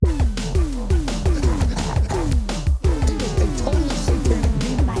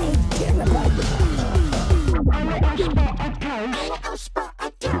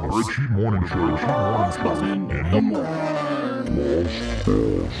morning show. Wonks buzzing in the morning.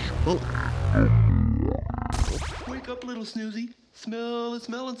 Wake up, little snoozy. Smell the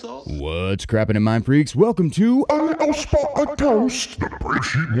smelling salt. What's crappin' in mind, freaks? Welcome to A little spot of toast. The Break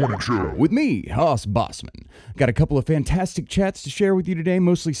Sheet Morning Show. with me, Hoss Bossman. Got a couple of fantastic chats to share with you today,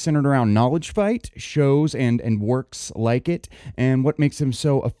 mostly centered around knowledge fight, shows and works like it, and what makes them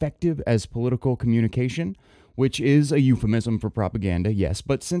so effective as political communication, which is a euphemism for propaganda, yes,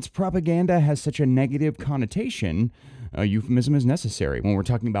 but since propaganda has such a negative connotation, a euphemism is necessary when we're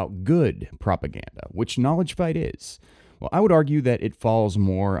talking about good propaganda, which knowledge fight is. Well, I would argue that it falls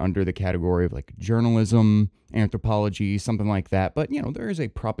more under the category of like journalism, anthropology, something like that. But, there is a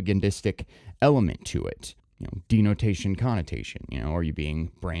propagandistic element to it. Denotation, connotation. Are you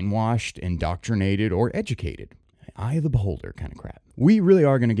being brainwashed, indoctrinated, or educated? Eye of the beholder kind of crap. We really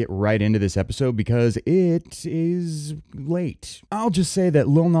are going to get right into this episode because it is late. I'll just say that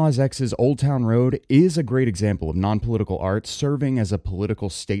Lil Nas X's Old Town Road is a great example of non-political art serving as a political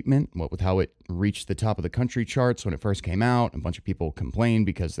statement, what with how it reached the top of the country charts when it first came out. A bunch of people complained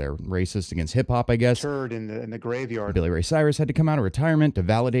because they're racist against hip-hop, I guess. Turd in the graveyard. Billy Ray Cyrus had to come out of retirement to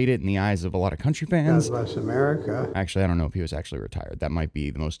validate it in the eyes of a lot of country fans. God bless America. Actually, I don't know if he was actually retired. That might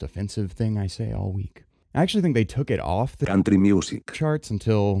be the most offensive thing I say all week. I actually think they took it off the country music charts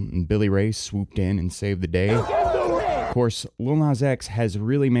until Billy Ray swooped in and saved the day. Of course, Lil Nas X has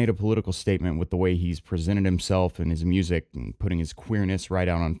really made a political statement with the way he's presented himself and his music and putting his queerness right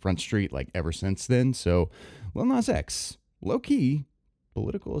out on Front Street like ever since then. So Lil Nas X, low-key,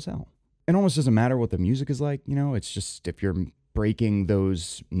 political as hell. It almost doesn't matter what the music is like, it's just if you're breaking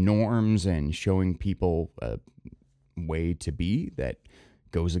those norms and showing people a way to be that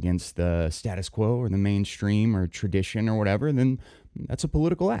goes against the status quo or the mainstream or tradition or whatever, then that's a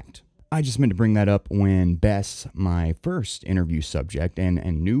political act. I just meant to bring that up when Bess, my first interview subject and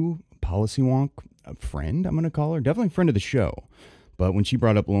new Policywonkton friend, I'm going to call her, definitely friend of the show, but when she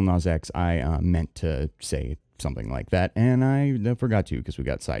brought up Lil Nas X, I meant to say something like that, and I forgot to because we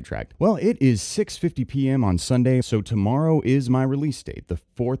got sidetracked. Well, it is 6:50 p.m. on Sunday, so tomorrow is my release date, the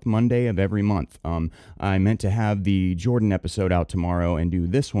fourth Monday of every month. I meant to have the Jordan episode out tomorrow and do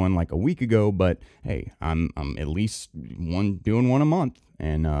this one like a week ago, but hey, I'm at least doing one a month,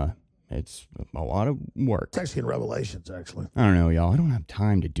 and it's a lot of work. It's actually in Revelations, actually. I don't know, y'all. I don't have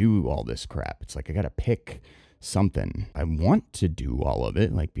time to do all this crap. It's like I gotta pick something. I want to do all of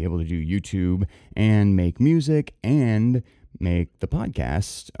it, like be able to do YouTube and make music and make the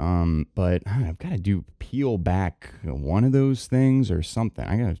podcast, but I've got to peel back one of those things or something.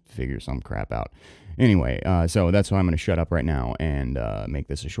 I gotta figure some crap out. Anyway, so that's why I'm going to shut up right now and make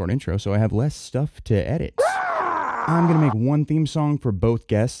this a short intro so I have less stuff to edit. I'm going to make one theme song for both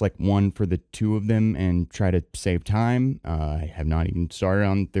guests, like one for the two of them, and try to save time. I have not even started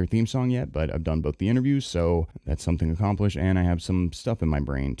on their theme song yet, but I've done both the interviews, so that's something accomplished, and I have some stuff in my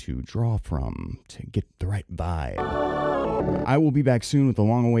brain to draw from to get the right vibe. I will be back soon with the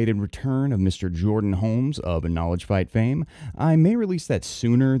long-awaited return of Mr. Jordan Holmes of Knowledge Fight fame. I may release that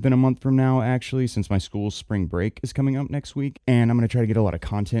sooner than a month from now, actually, since my school's spring break is coming up next week, and I'm going to try to get a lot of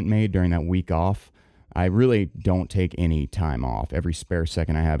content made during that week off. I really don't take any time off. Every spare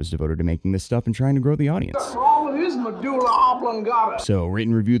second I have is devoted to making this stuff and trying to grow the audience. So rate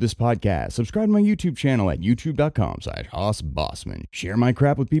and review this podcast. Subscribe to my YouTube channel at youtube.com/HossBossman. Share my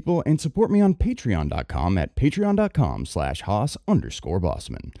crap with people and support me on patreon.com at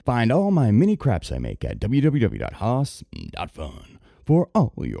patreon.com/Hoss_Bossman. Find all my mini craps I make at www.hoss.fun. For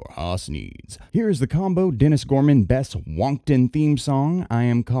all your Hoss needs. Here is the combo Dennis Gorman Bess Wonkton theme song. I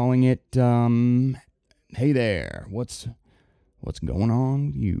am calling it, Hey There, what's going on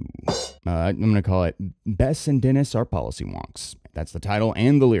with you? I'm going to call it Bess and Denis Are Policywonks. That's the title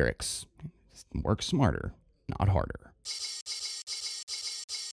and the lyrics. Work smarter, not harder.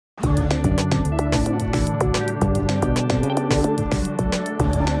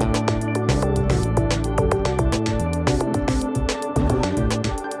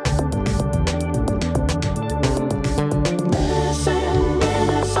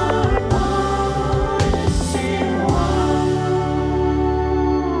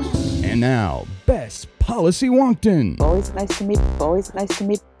 Now, Bess Policywonkton. Always nice to meet. Always nice to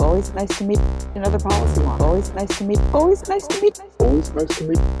meet. Always nice to meet another Policywonkton. Always nice to meet. Always nice to meet. Always nice to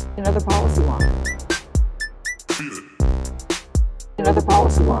meet another Policywonkton. Another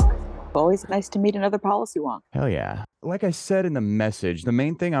Policywonkton. Always nice to meet another Policywonkton. Hell yeah. Like I said in the message, the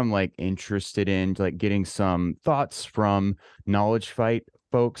main thing I'm interested in, getting some thoughts from knowledge fight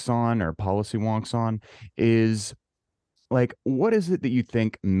folks on or Policy Wonks on is what is it that you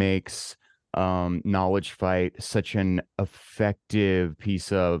think makes Knowledge Fight such an effective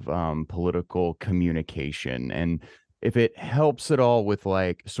piece of political communication? And if it helps at all with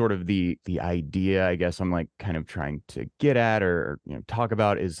like sort of the idea, I guess I'm like kind of trying to get at or talk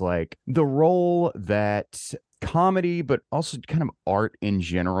about is like the role that comedy, but also kind of art in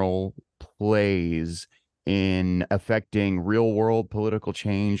general plays in affecting real world political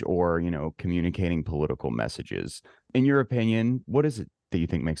change or, communicating political messages. In your opinion, what is it that you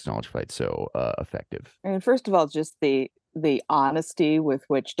think makes Knowledge Fight so effective? I mean, first of all, just the honesty with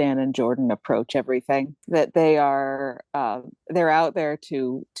which Dan and Jordan approach everything. That they're out there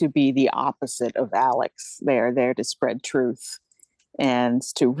to be the opposite of Alex. They are there to spread truth and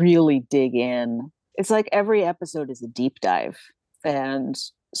to really dig in. It's like every episode is a deep dive, and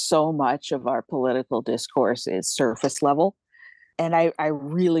so much of our political discourse is surface level. And I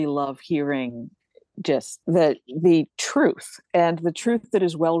really love hearing just the truth, and the truth that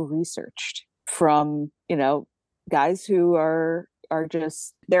is well researched from guys who are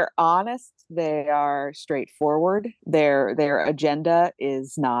just, they're honest, they are straightforward, their agenda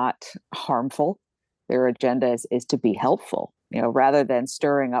is not harmful, their agenda is to be helpful, rather than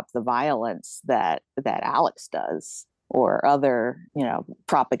stirring up the violence that Alex does, or other,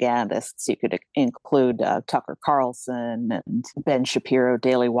 propagandists. You could include Tucker Carlson and Ben Shapiro,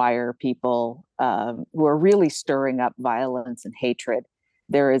 Daily Wire people, who are really stirring up violence and hatred.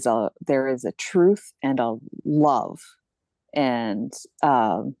 There is a truth and a love, and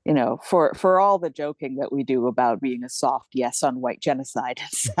for all the joking that we do about being a soft yes on white genocide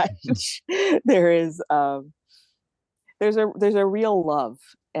and such, there's a real love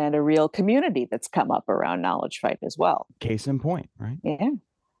and a real community that's come up around Knowledge Fight as well. Case in point, right? Yeah.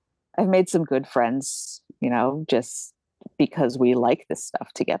 I've made some good friends, just because we like this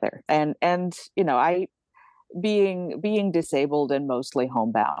stuff together. And I, being disabled and mostly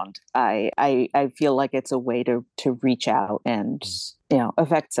homebound, I feel like it's a way to reach out and,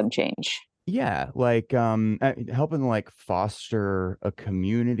 affect some change. Yeah, like helping like foster a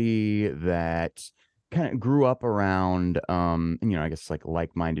community that kind of grew up around I guess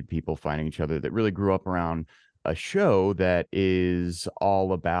like-minded people finding each other, that really grew up around a show that is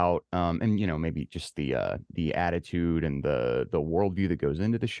all about and maybe just the attitude and the worldview that goes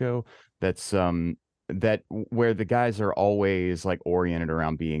into the show, that's that where the guys are always like oriented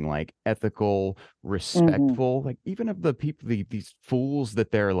around being like ethical, respectful, like even of the people, these fools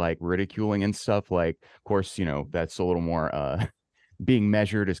that they're like ridiculing and stuff. Like, of course, that's a little more being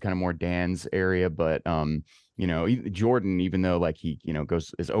measured is kind of more Dan's area, but Jordan, even though like he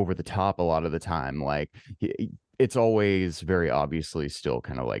is over the top a lot of the time, like it's always very obviously still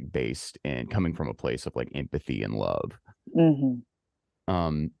kind of like based and coming from a place of like empathy and love.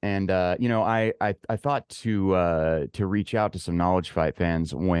 I thought to reach out to some Knowledge Fight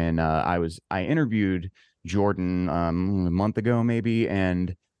fans when I interviewed Jordan a month ago maybe,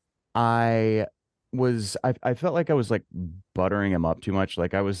 and I felt like I was like buttering him up too much.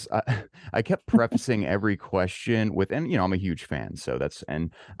 Like I kept prefacing every question with, and I'm a huge fan, so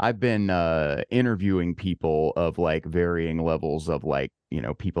and I've been interviewing people of like varying levels of like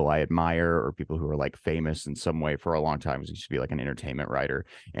people I admire or people who are like famous in some way for a long time. I used to be like an entertainment writer,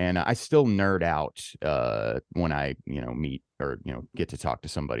 and I still nerd out when I meet or get to talk to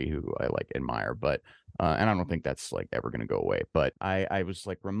somebody who I like admire, but and I don't think that's like ever going to go away. But I was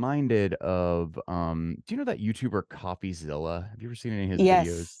like reminded of do you know that YouTuber CoffeeZilla? Have you ever seen any of his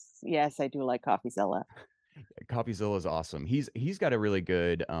videos? Yes, I do like CoffeeZilla. CoffeeZilla is awesome. He's got a really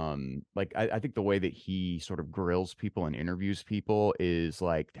good like I think the way that he sort of grills people and interviews people is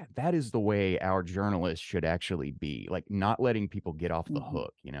like that is the way our journalists should actually be, like not letting people get off the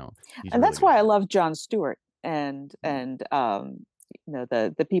hook. He's And really that's good why at I that. love Jon Stewart and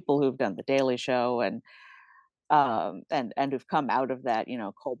the people who've done the Daily Show and who've come out of that,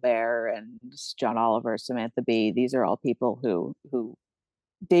 Colbert and John Oliver, Samantha Bee. These are all people who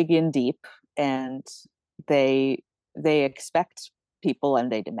dig in deep, and they expect people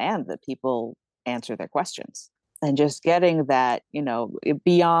and they demand that people answer their questions. And just getting that,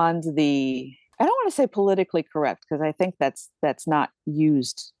 beyond the, I don't want to say politically correct, because I think that's not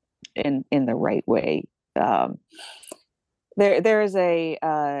used in the right way. There's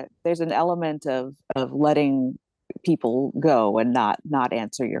an element of letting people go and not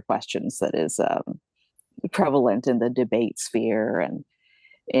answer your questions that is prevalent in the debate sphere, and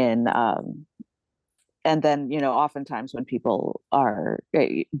in and then oftentimes when people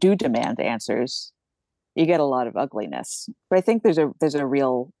do demand answers, you get a lot of ugliness. But I think there's a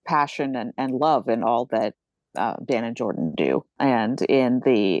real passion and love in all that Dan and Jordan do, and in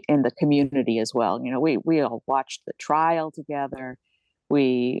the community as well. We all watched the trial together.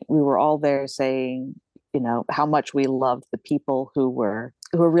 we were all there saying, how much we loved the people who were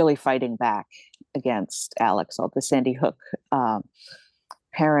really fighting back against Alex, all the Sandy Hook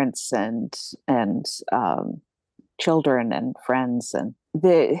parents and children and friends, and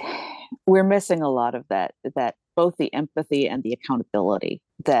we're missing a lot of that both the empathy and the accountability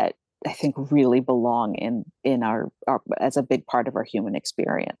that I think really belong in our as a big part of our human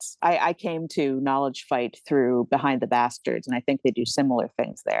experience. I came to Knowledge Fight through Behind the Bastards, and I think they do similar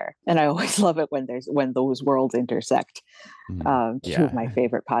things there. And I always love it when those worlds intersect. Two of my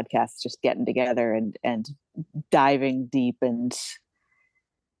favorite podcasts just getting together and diving deep and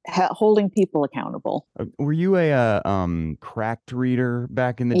holding people accountable. Were you a Cracked reader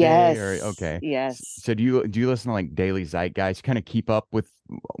back in the Yes, day? Or okay, yes. So do you listen to like Daily Zeitgeist? Kind of keep up with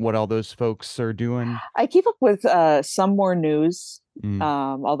what all those folks are doing? I keep up with Some More News, Mm.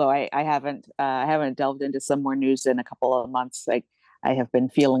 although I haven't delved into Some More News in a couple of months. I have been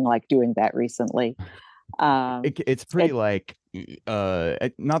feeling like doing that recently. It's pretty like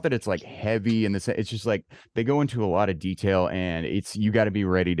not that it's like heavy in the sense, it's just like they go into a lot of detail, and you got to be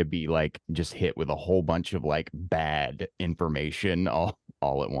ready to be like just hit with a whole bunch of like bad information all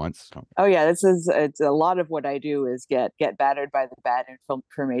at once. Oh yeah, it's a lot of what I do is get battered by the bad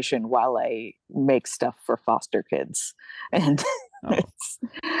information while I make stuff for foster kids, and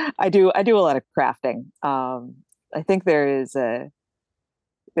I do a lot of crafting. I think there's an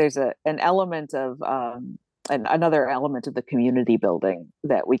element of another element of the community building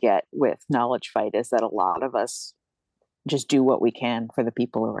that we get with Knowledge Fight is that a lot of us just do what we can for the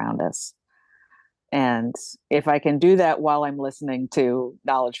people around us. And if I can do that while I'm listening to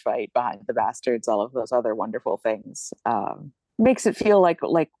Knowledge Fight, Behind the Bastards, all of those other wonderful things, makes it feel like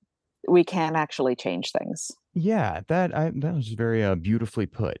we can actually change things. Yeah, that was very beautifully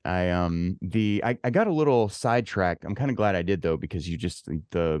put. I got a little sidetracked. I'm kind of glad I did though, because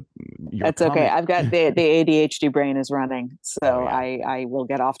That's okay. I've got the ADHD brain is running, so yeah. I will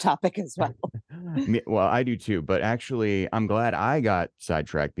get off topic as well. Well, I do too, but actually I'm glad I got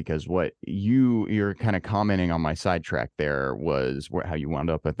sidetracked, because what you're kind of commenting on my sidetrack there was how you wound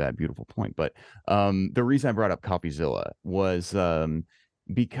up at that beautiful point. But the reason I brought up CopyZilla was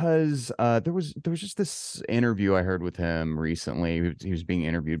because there was just this interview I heard with him recently. He was being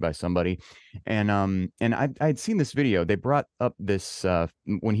interviewed by somebody, and I'd seen this video. They brought up this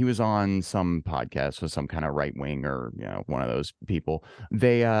when he was on some podcast with some kind of right wing or one of those people.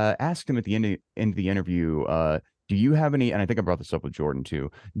 They asked him at the end of the interview, do you have any, and I think I brought this up with Jordan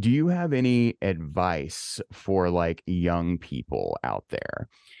too, do you have any advice for like young people out there?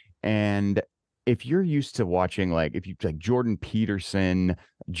 And if you're used to watching, like, if you like Jordan Peterson,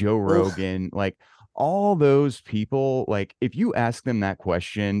 Joe Rogan, like all those people, like if you ask them that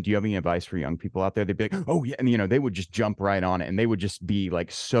question, do you have any advice for young people out there? They'd be like, oh yeah. And they would just jump right on it, and they would just be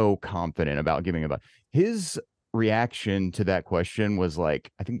like so confident about giving advice. His reaction to that question was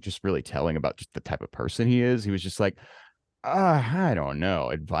like, I think just really telling about just the type of person he is. He was just like, I don't know.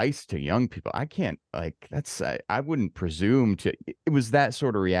 Advice to young people. I can't, like, that's, I wouldn't presume to. It was that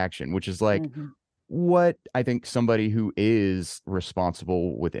sort of reaction, which is like what I think somebody who is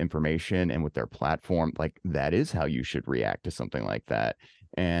responsible with information and with their platform, like that is how you should react to something like that.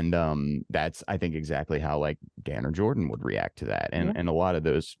 And that's, I think, exactly how like Dan or Jordan would react to that. And a lot of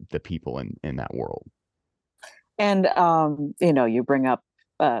the people in that world. And, you bring up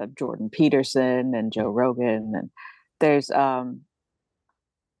Jordan Peterson and Joe Rogan, and there's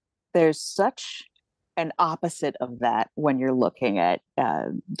such an opposite of that when you're looking at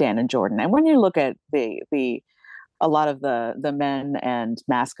Dan and Jordan, and when you look at a lot of the men and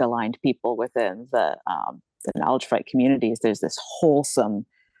mask-aligned people within the Knowledge Fight communities. There's this wholesome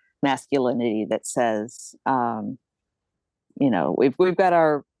masculinity that says, we've got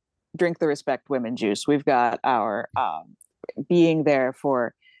our drink the respect women juice. We've got our being there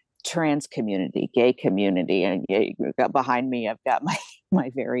for trans community, gay community, and you've got behind me, I've got my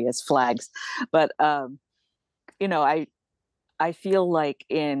various flags. But I feel like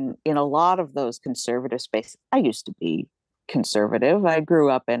in a lot of those conservative spaces, I used to be conservative. I grew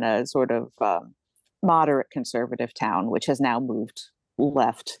up in a sort of moderate conservative town, which has now moved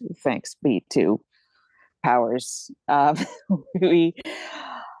left, thanks be to powers.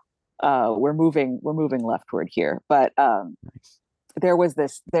 We're moving leftward here, but nice.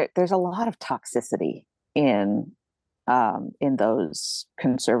 There's a lot of toxicity in those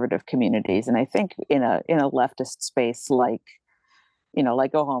conservative communities, and I think in a leftist space like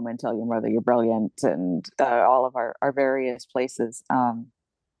Go Home and Tell Your Mother You're Brilliant, and all of our various places,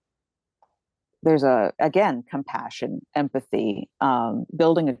 there's again compassion, empathy,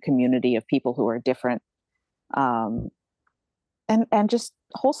 building a community of people who are different, and just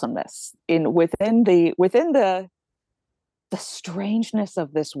wholesomeness within the strangeness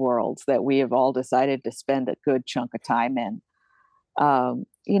of this world that we have all decided to spend a good chunk of time in. We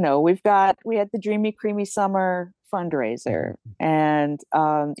had the Dreamy Creamy Summer fundraiser, and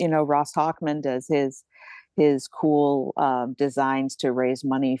Ross Hockman does his cool designs to raise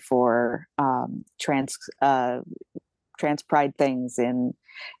money for trans pride things in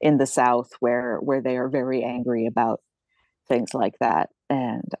the South, where they are very angry about things like that.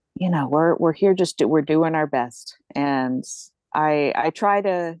 And we're here, we're doing our best. And I try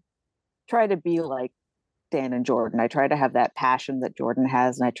to be like Dan and Jordan. I try to have that passion that Jordan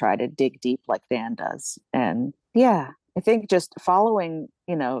has, and I try to dig deep like Dan does. And yeah, I think just following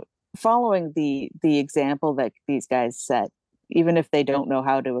the example that these guys set, even if they don't know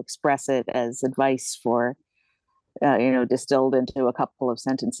how to express it as advice for distilled into a couple of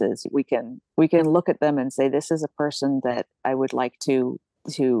sentences, we can look at them and say, this is a person that I would like to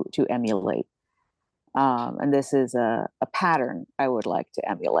emulate, and this is a pattern I would like to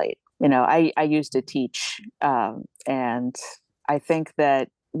emulate. I used to teach, and I think that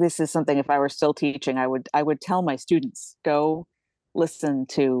this is something, if I were still teaching, I would tell my students, go listen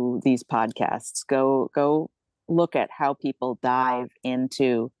to these podcasts, go look at how people dive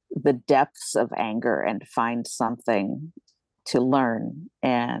into the depths of anger and find something to learn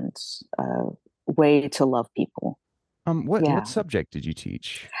and a way to love people. What subject did you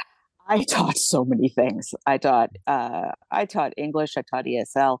teach? I taught so many things. I taught English. I taught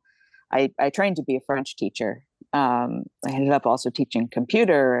ESL. I trained to be a French teacher. I ended up also teaching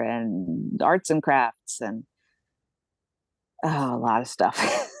computer and arts and crafts and a lot of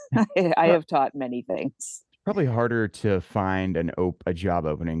stuff. I have taught many things. Probably harder to find a job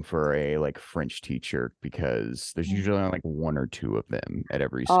opening for a like French teacher, because there's usually only like one or two of them at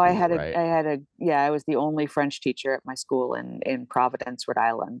every school. I was the only French teacher at my school in Providence, Rhode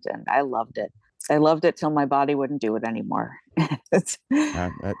Island, and I loved it. I loved it till my body wouldn't do it anymore. Is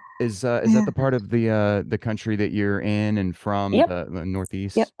that the part of the country that you're in and from? Yep. The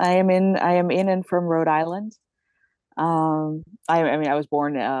Northeast? Yep, I am in and from Rhode Island. I was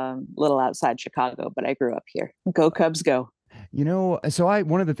born a little outside Chicago, but I grew up here. Go Cubs, go. So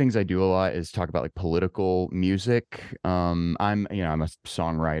one of the things I do a lot is talk about like political music. I'm a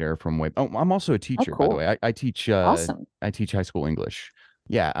songwriter I'm also a teacher, cool. by the way. I teach Awesome. I teach high school English.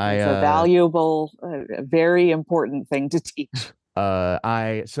 Yeah, it's a valuable, very important thing to teach.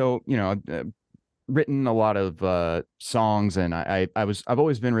 Written a lot of songs, and I've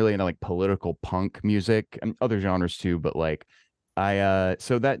always been really into like political punk music and other genres too, but like I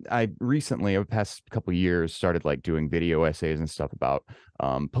recently, over the past couple of years, started like doing video essays and stuff about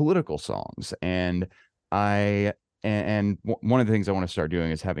political songs. And one of the things I want to start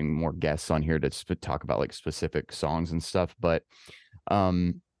doing is having more guests on here to talk about like specific songs and stuff. But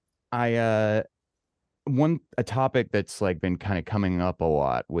a topic that's like been kind of coming up a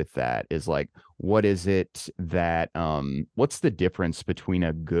lot with that is like, what is it that what's the difference between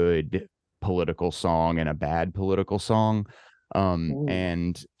a good political song and a bad political song?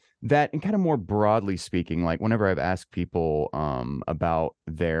 And kind of more broadly speaking, like whenever I've asked people about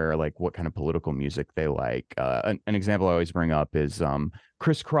their like what kind of political music they like, an example I always bring up is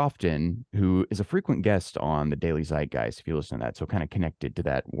Chris Crofton, who is a frequent guest on the Daily Zeitgeist, if you listen to that, so kind of connected to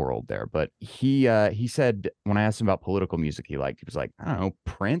that world there. But he said, when I asked him about political music he liked, he was like, I don't know,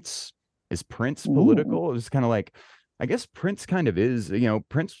 Prince. Is Prince political? It was kind of like, I guess Prince kind of is,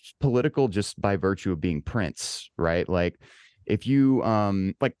 Prince political just by virtue of being Prince, right? Like if you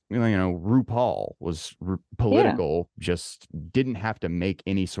RuPaul was political, just didn't have to make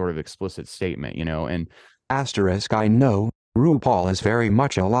any sort of explicit statement, and Asterisk, I know RuPaul is very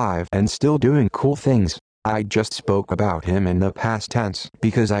much alive and still doing cool things. I just spoke about him in the past tense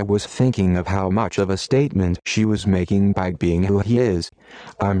because I was thinking of how much of a statement she was making by being who he is.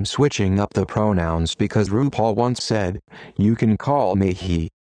 I'm switching up the pronouns because RuPaul once said, "You can call me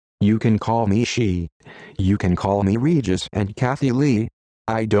he. You can call me she. You can call me Regis and Kathy Lee.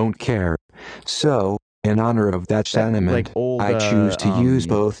 I don't care." So, in honor of that sentiment, I choose to use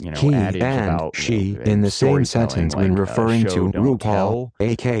both he and she in the same sentence when referring to RuPaul,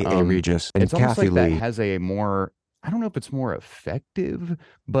 aka Regis and Kathy Lee. That has a more, I don't know if it's more effective,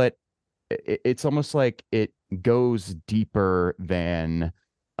 but it's almost like it goes deeper than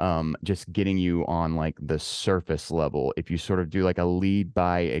just getting you on like the surface level. If you sort of do like a lead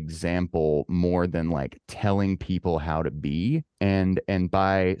by example more than like telling people how to be, and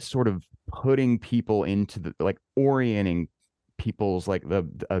by sort of putting people into the like orienting people's like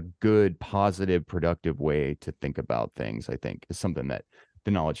a good, positive, productive way to think about things, I think is something that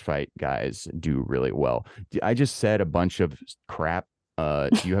the Knowledge Fight guys do really well. I just said a bunch of crap. Do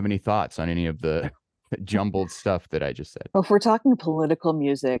you have any thoughts on any of the jumbled stuff that I just said? Well, if we're talking political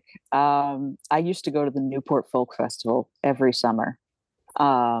music, I used to go to the Newport Folk Festival every summer.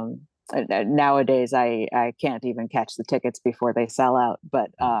 Nowadays, I can't even catch the tickets before they sell out. But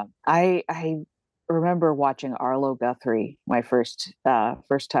I remember watching Arlo Guthrie my first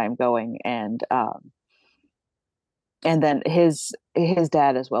time going, and then his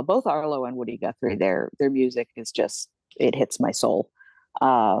dad as well. Both Arlo and Woody Guthrie, their music is just, it hits my soul.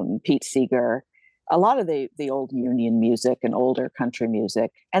 Pete Seeger, a lot of the old Union music and older country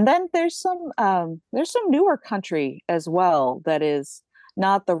music, and then there's some newer country as well that is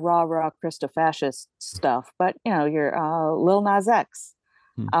not the rah Christofascist stuff, but your Lil Nas X.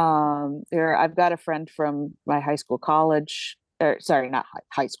 I've got a friend from my high school, college. Sorry, not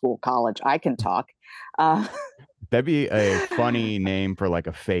high school, college. I can talk. That'd be a funny name for like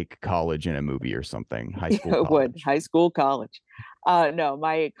a fake college in a movie or something. High school college. It would. High school college. No,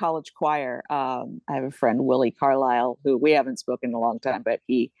 my college choir. I have a friend, Willie Carlisle, who we haven't spoken in a long time, but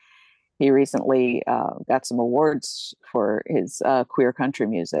he recently got some awards for his queer country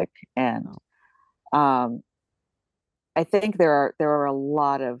music, and I think there are a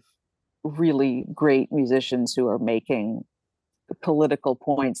lot of really great musicians who are making political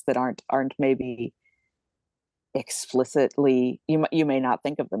points that aren't maybe explicitly, you may not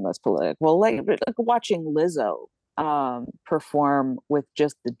think of them as political. Like watching Lizzo perform with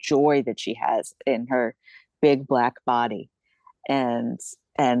just the joy that she has in her big black body, and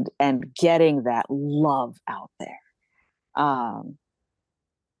getting that love out there.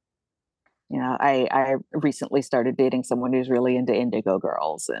 I recently started dating someone who's really into Indigo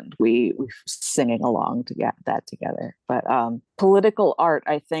Girls, and we're singing along to get that together. But political art,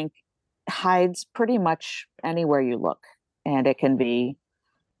 I think, hides pretty much anywhere you look, and it can be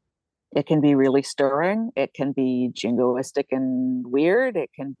really stirring. It can be jingoistic and weird.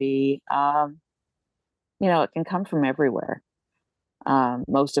 It can be, it can come from everywhere.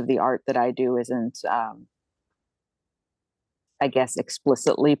 Most of the art that I do isn't, I guess,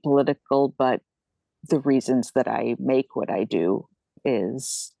 explicitly political, but the reasons that I make what I do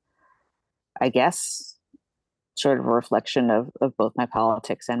is, I guess, sort of a reflection of both my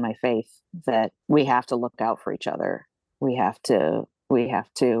politics and my faith, that we have to look out for each other. We have to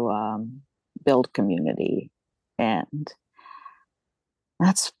build community, and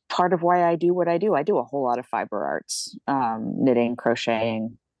that's part of why I do what I do. I do a whole lot of fiber arts, knitting,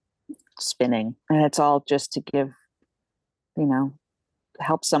 crocheting, spinning, and it's all just to give,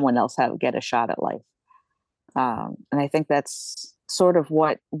 help someone else get a shot at life. And I think that's sort of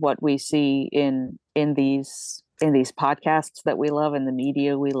what we see in these podcasts that we love, in the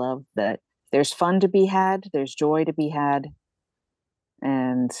media we love, that there's fun to be had, there's joy to be had,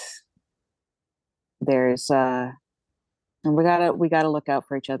 and there's and we gotta look out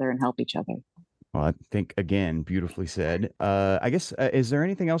for each other and help each other. Well, I think, again, beautifully said. I guess, is there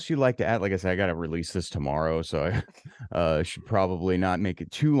anything else you'd like to add? Like I said, I got to release this tomorrow, so I should probably not make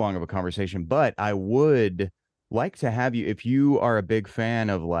it too long of a conversation, but I would like to have you, if you are a big fan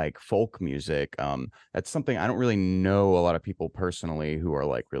of like folk music. That's something I don't really know a lot of people personally who are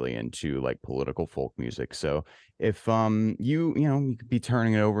like really into like political folk music. So if you could be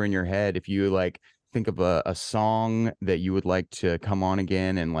turning it over in your head, if you like think of a song that you would like to come on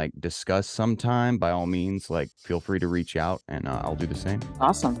again and like discuss sometime, by all means, like feel free to reach out, and I'll do the same.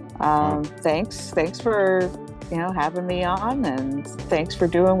 Awesome. Thanks for having me on, and thanks for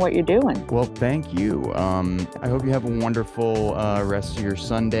doing what you're doing. Well, thank you. I hope you have a wonderful rest of your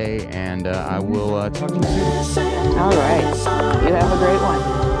Sunday, and I will talk to you soon. All right, you have a great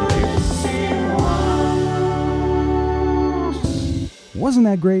one. Wasn't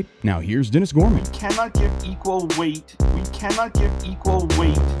that great? Now here's Dennis Gorman. Cannot give equal weight. We cannot give equal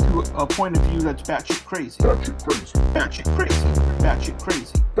weight to a point of view that's batshit crazy. Batshit crazy. Batshit crazy. Batshit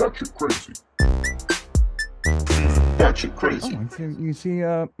crazy. Batshit crazy. Batshit crazy. Oh, you see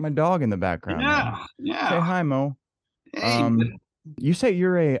my dog in the background. Yeah. Say hi, Mo. Hey. You say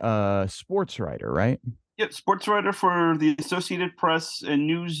you're a sports writer, right? Yep, sports writer for the Associated Press and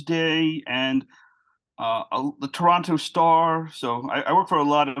Newsday and the Toronto Star. So I work for a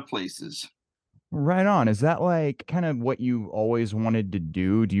lot of places. Right on. Is that like kind of what you always wanted to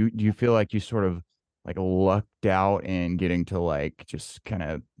do? Do you feel like you sort of like lucked out in getting to like just kind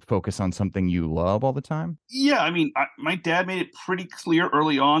of focus on something you love all the time? Yeah, I mean, my dad made it pretty clear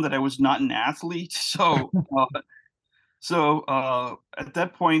early on that I was not an athlete. So at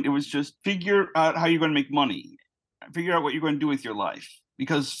that point, it was just figure out how you're going to make money, figure out what you're going to do with your life.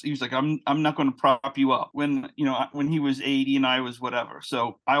 because he was like, I'm not going to prop you up when, when he was 80 and I was whatever.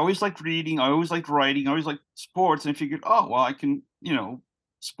 So I always liked reading. I always liked writing. I always liked sports. And I figured, oh, well, I can,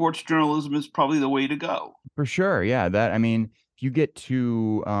 sports journalism is probably the way to go. For sure. Yeah. That, I mean, if you get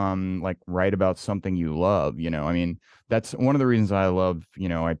to like write about something you love, I mean, that's one of the reasons I love,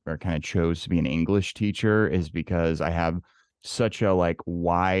 I kind of chose to be an English teacher, is because I have such a like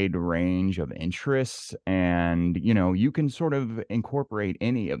wide range of interests, and you can sort of incorporate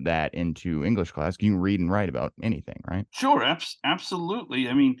any of that into English class. You can read and write about anything, right? Sure, absolutely.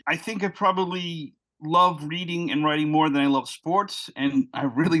 I mean, I think I probably love reading and writing more than I love sports, and I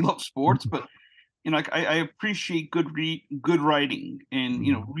really love sports, but like I appreciate good writing and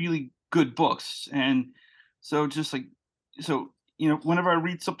really good books. And so just like whenever I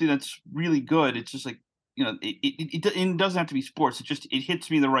read something that's really good, it's just like it doesn't have to be sports. It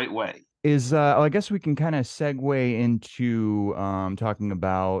hits me the right way. I guess we can kind of segue into talking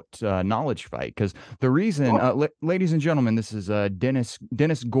about Knowledge Fight, because the reason, Sure. ladies and gentlemen, this is Dennis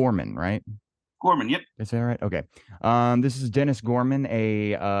Gorman, right? Gorman, yep. Is that right? Okay. This is Dennis Gorman,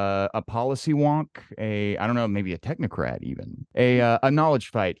 a policy wonk, I don't know, maybe a technocrat, even a Knowledge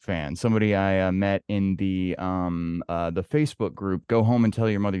Fight fan, somebody I met in the Facebook group "Go Home and Tell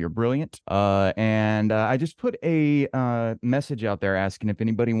Your Mother You're Brilliant," and I just put a message out there asking if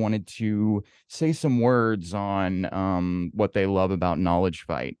anybody wanted to say some words on what they love about Knowledge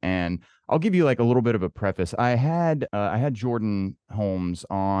Fight. And I'll give you like a little bit of a preface. I had Jordan Holmes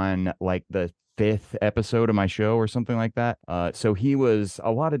on like the fifth episode of my show or something like that. So he was,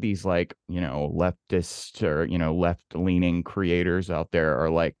 a lot of these like, leftist or, left-leaning creators out there are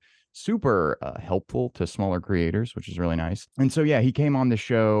like super helpful to smaller creators, which is really nice. And so, yeah, he came on the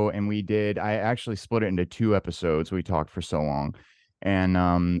show and I actually split it into 2 episodes. We talked for so long.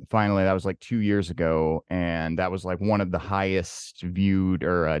 And finally, that was like 2 years ago. And that was like one of the highest viewed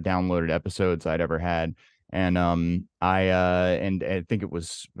or downloaded episodes I'd ever had. And I think it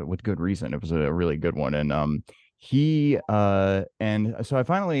was with good reason. It was a really good one. And and so I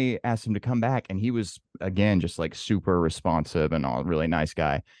finally asked him to come back, and he was again just like super responsive and all, really nice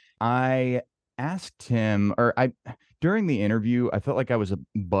guy. I asked him, during the interview, I felt like I was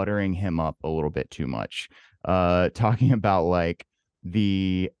buttering him up a little bit too much, talking about like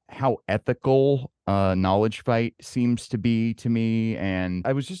how ethical Knowledge Fight seems to be to me. And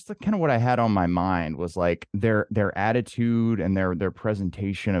I was just kind of what I had on my mind was like their attitude and their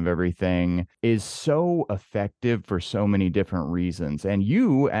presentation of everything is so effective for so many different reasons. And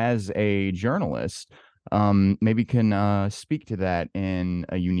you, as a journalist, maybe can speak to that in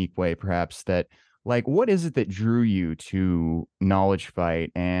a unique way, perhaps. That, like, what is it that drew you to Knowledge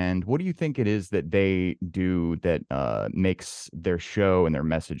Fight, and what do you think it is that they do that makes their show and their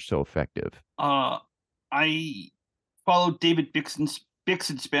message so effective? I followed David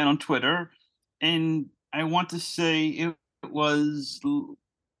Bixenspan on Twitter, and I want to say it was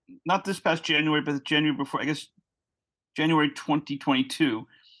not this past January, but the January before, I guess January 2022.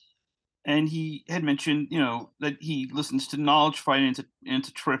 And he had mentioned, that he listens to Knowledge Fight, and it's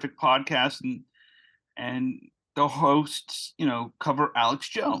a terrific podcast, and the hosts, cover Alex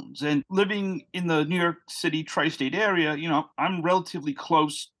Jones. And living in the New York City tri-state area, I'm relatively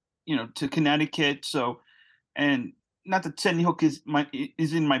close, to Connecticut. So, and not that Sandy Hook is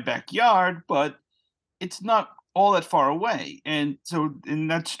in my backyard, but it's not all that far away. And so, and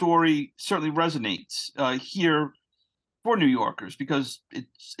that story certainly resonates here for New Yorkers because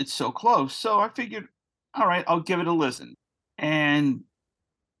it's so close. So I figured, all right, I'll give it a listen. And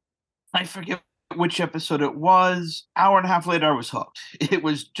I forget which episode it was. Hour and a half later, I was hooked. It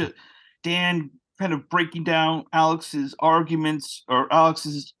was just Dan kind of breaking down Alex's arguments or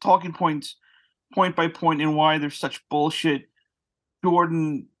Alex's talking points point by point and why there's such bullshit.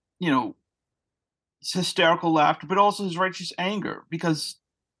 Jordan, his hysterical laughter, but also his righteous anger. Because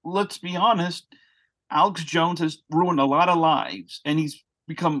let's be honest, Alex Jones has ruined a lot of lives, and he's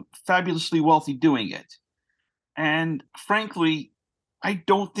become fabulously wealthy doing it. And frankly, I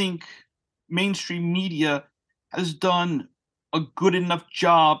don't think mainstream media has done a good enough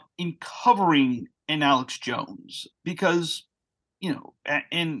job in covering an Alex Jones because,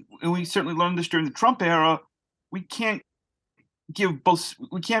 and we certainly learned this during the Trump era, we can't give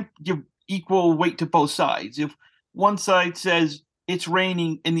equal weight to both sides. If one side says it's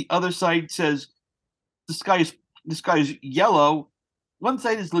raining and the other side says the sky is yellow, one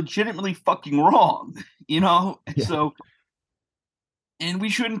side is legitimately fucking wrong, Yeah. So, and we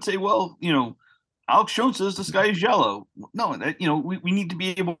shouldn't say, well, Alex Jones says the sky is yellow. No, that, we need to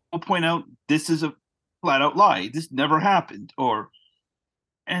be able to point out this is a flat out lie. This never happened.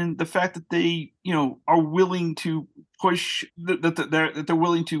 and the fact that they, are willing to push that they're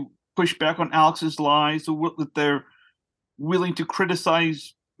willing to push back on Alex's lies, that they're willing to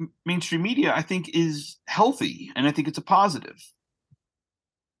criticize mainstream media, I think is healthy, and I think it's a positive.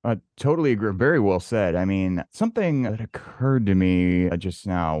 I totally agree. Very well said. I mean, something that occurred to me just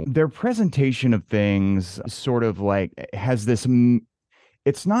now, their presentation of things sort of like has this,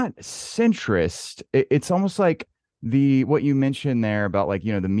 it's not centrist. It's almost like what you mentioned there about like,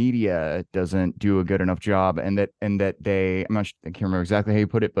 the media doesn't do a good enough job, and that they, I can't remember exactly how you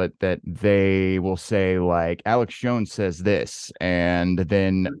put it, but that they will say like Alex Jones says this, and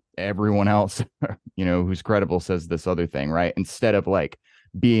then everyone else, who's credible says this other thing, right? Instead of like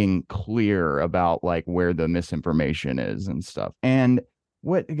being clear about like where the misinformation is and stuff. And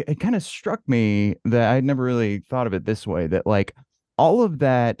what it kind of struck me that I'd never really thought of it this way, that like all of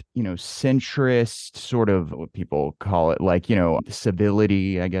that, centrist sort of what people call it, like,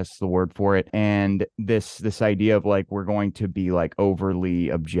 civility, I guess the word for it. And this idea of like, we're going to be like overly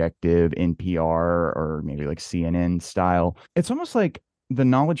objective, NPR or maybe like CNN style. It's almost like the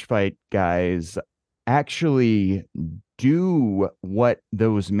Knowledge Fight guys actually do what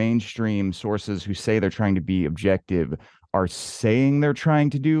those mainstream sources who say they're trying to be objective are saying they're trying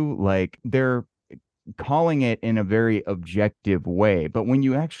to do. Like they're calling it in a very objective way. But when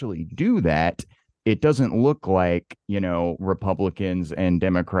you actually do that, it doesn't look like, Republicans and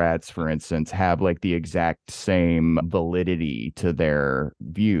Democrats, for instance, have like the exact same validity to their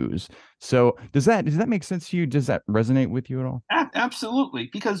views. So does that make sense to you? Does that resonate with you at all? Absolutely.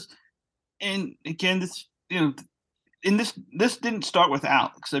 Because, and again, this, and this didn't start with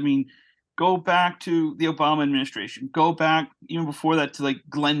Alex. I mean, go back to the Obama administration, go back even before that to like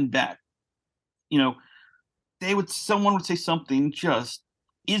Glenn Beck. Someone would say something just,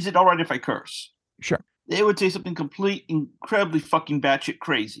 is it all right if I curse? Sure. They would say something incredibly fucking batshit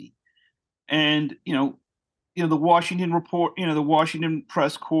crazy. And, the Washington report, the Washington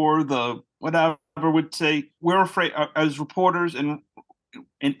press corps, the whatever would say, we're afraid as reporters and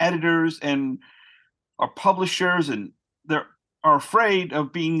editors and our publishers, and they're are afraid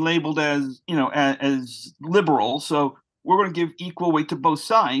of being labeled as, as liberal. So we're going to give equal weight to both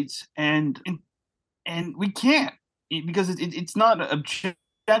sides. And we can't, because it's not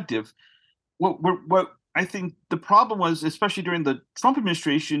objective. What I think the problem was, especially during the Trump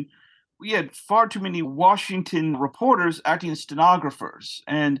administration, we had far too many Washington reporters acting as stenographers.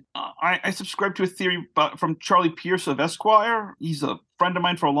 And I subscribe to a theory from Charlie Pierce of Esquire. He's a friend of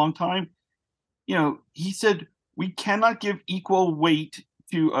mine for a long time. He said we cannot give equal weight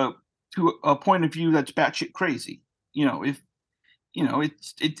to a point of view that's batshit crazy. If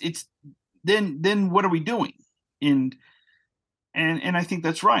it's then what are we doing? And I think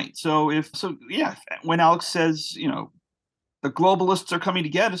that's right. So when Alex says, the globalists are coming to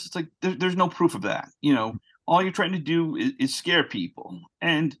get us, it's like there's no proof of that. All you're trying to do is scare people.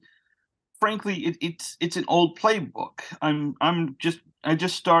 And frankly, it's an old playbook. I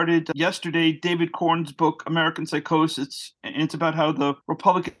just started yesterday David Corn's book American Psychosis, and it's about how the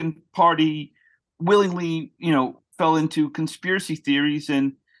Republican Party willingly, fell into conspiracy theories.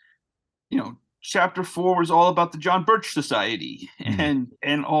 And chapter 4 was all about the John Birch Society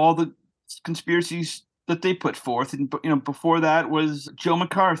and all the conspiracies that they put forth. And before that was Joe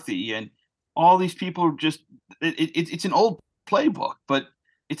McCarthy, and all these people are just it's an old playbook, but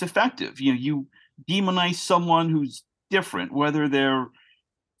it's effective. You demonize someone who's different, whether they're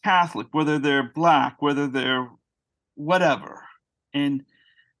Catholic, whether they're Black, whether they're whatever. And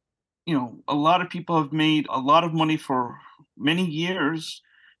a lot of people have made a lot of money for many years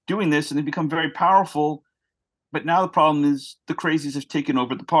doing this, and they become very powerful. But now the problem is the crazies have taken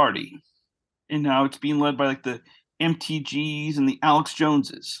over the party, and now it's being led by like the MTGs and the Alex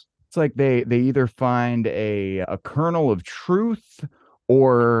Joneses. It's like they either find a kernel of truth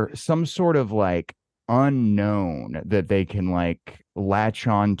or some sort of like unknown that they can like latch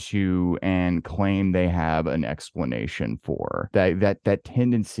onto and claim they have an explanation for. That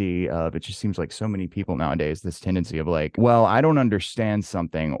tendency of, it just seems like so many people nowadays, this tendency of like, well, I don't understand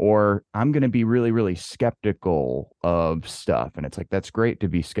something, or I'm going to be really, really skeptical of stuff. And it's like, that's great to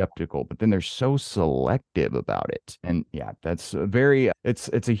be skeptical, but then they're so selective about it. And yeah, that's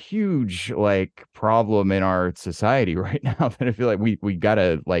it's a huge like problem in our society right now that I feel like we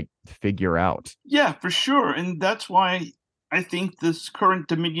gotta like figure out. Yeah, for sure. And that's why I think this current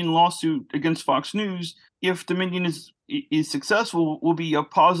Dominion lawsuit against Fox News, if Dominion is successful, will be a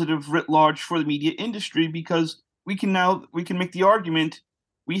positive writ large for the media industry, because we can make the argument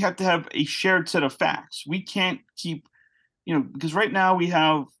we have to have a shared set of facts. We can't keep, because right now we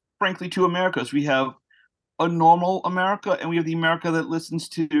have, frankly, two Americas. We have a normal America, and we have the America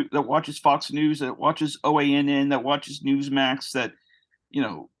that that watches Fox News, that watches OANN, that watches Newsmax, that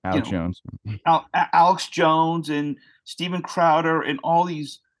Alex Jones. Alex Jones and Steven Crowder and all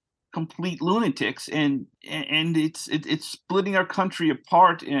these complete lunatics, and it's splitting our country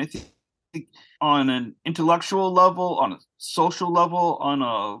apart. And I think on an intellectual level, on a social level, on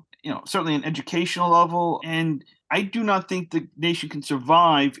a certainly an educational level, and I do not think the nation can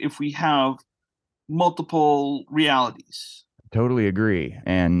survive if we have multiple realities. Totally agree.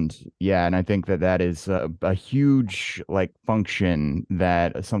 And yeah, and I think that is a huge like function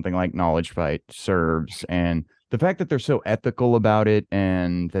that something like Knowledge Fight serves. And the fact that they're so ethical about it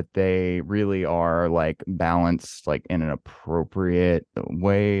and that they really are like balanced like in an appropriate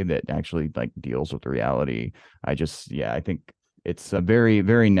way that actually like deals with reality. I think it's a very,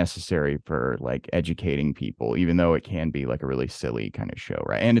 very necessary for like educating people, even though it can be like a really silly kind of show,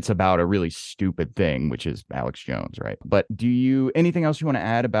 right? And it's about a really stupid thing, which is Alex Jones, right? But anything else you want to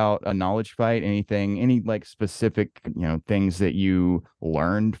add about a Knowledge Fight? Any like specific, things that you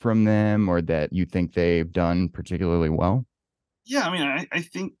learned from them or that you think they've done particularly well? Yeah, I mean, I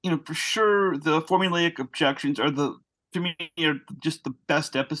think, for sure the formulaic objections to me, are just the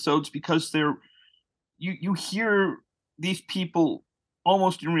best episodes because you hear these people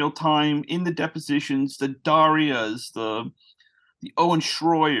almost in real time in the depositions, the Darias, the Owen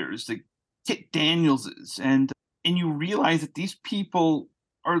Schroyers, the Kit Danielses, and you realize that these people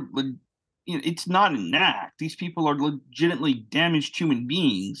are, it's not an act. These people are legitimately damaged human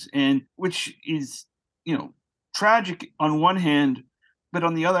beings, and which is, tragic on one hand, but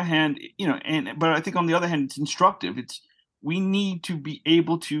on the other hand, but I think on the other hand, it's instructive. We need to be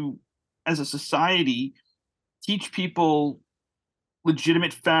able to, as a society, teach people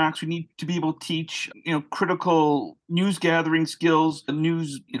legitimate facts. We need to be able to teach, critical news gathering skills, the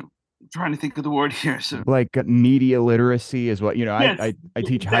news, I'm trying to think of the word here. So like media literacy is what, yes, I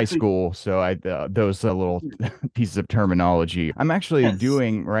teach high exactly. school. So those little pieces of terminology I'm actually Yes.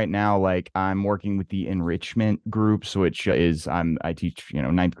 doing right now. Like I'm working with the enrichment groups, which is I teach,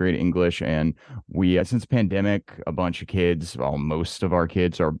 ninth grade English. And we, since pandemic, a bunch of kids, most of our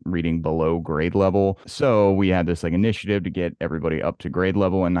kids are reading below grade level. So we had this like initiative to get everybody up to grade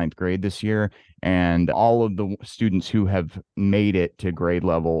level in ninth grade this year. And all of the students who have made it to grade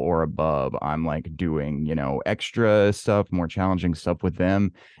level or above, I'm like doing, extra stuff, more challenging stuff with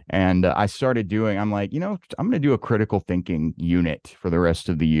them. And I'm like, I'm going to do a critical thinking unit for the rest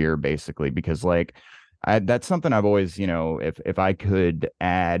of the year, basically, because like that's something I've always, if I could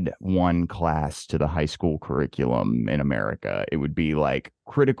add one class to the high school curriculum in America, it would be like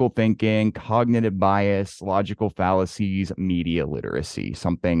critical thinking, cognitive bias, logical fallacies, media literacy,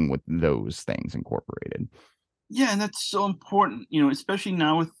 something with those things incorporated. Yeah, and that's so important, especially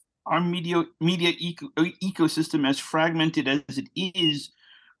now with our ecosystem as fragmented as it is.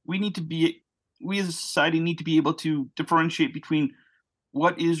 We as a society need to be able to differentiate between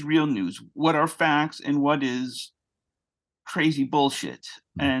what is real news, what are facts, and what is crazy bullshit.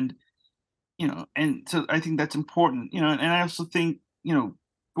 And and so I think that's important. And I also think,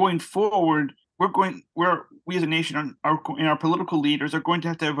 going forward, we as a nation and our political leaders are going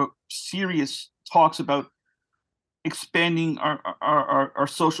to have a serious talks about expanding our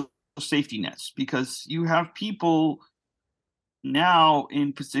social safety nets, because you have people now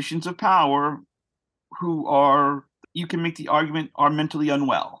in positions of power who are, you can make the argument, are mentally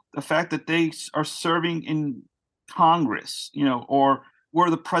unwell. The fact that they are serving in Congress, or were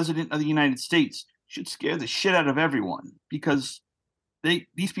the president of the United States, should scare the shit out of everyone, because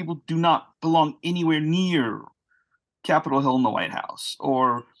these people do not belong anywhere near Capitol Hill in the White House,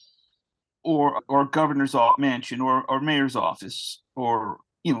 or governor's mansion, or mayor's office, or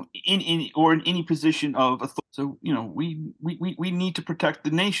in any position of authority. So we need to protect the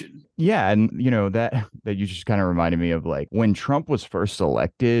nation. Yeah, and that you just kind of reminded me of like when Trump was first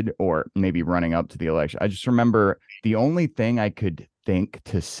elected, or maybe running up to the election. I just remember the only thing I could think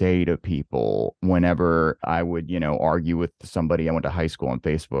to say to people whenever I would, argue with somebody I went to high school on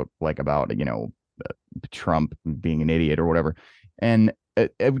Facebook, like about, Trump being an idiot or whatever. And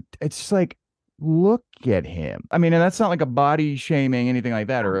it's just like, look at him. I mean, and that's not like a body shaming, anything like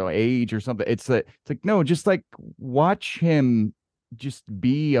that, or like age or something. It's like, no, just like watch him just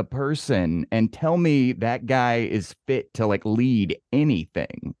be a person and tell me that guy is fit to like lead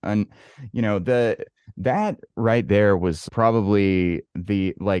anything. And, that right there was probably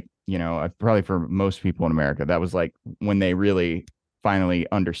the, like, probably for most people in America, that was like when they really finally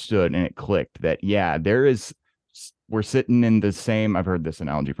understood and it clicked that, yeah, we're sitting in the same, I've heard this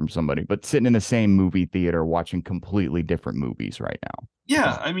analogy from somebody, but sitting in the same movie theater watching completely different movies right now.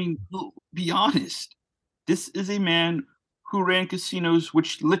 Yeah, I mean, be honest. This is a man who ran casinos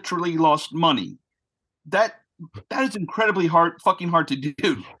which literally lost money. That is incredibly fucking hard to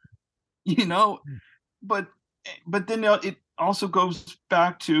do, you know. But then it also goes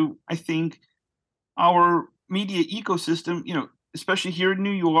back to, I think, our media ecosystem. You know, especially here in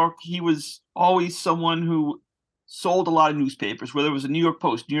New York, he was always someone who sold a lot of newspapers, whether it was a New York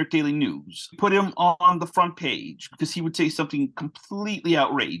Post, New York Daily News, put him on the front page because he would say something completely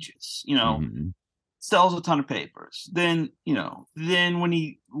outrageous, you know, sells a ton of papers. Then when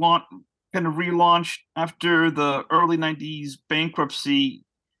he kind of relaunched after the early 90s bankruptcy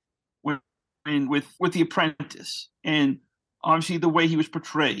with The Apprentice, and obviously the way he was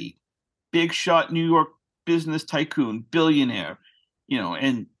portrayed, big shot New York business tycoon, billionaire, you know,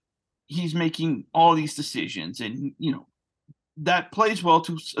 and he's making all these decisions, and you know that plays well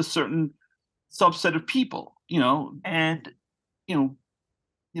to a certain subset of people, you know, and you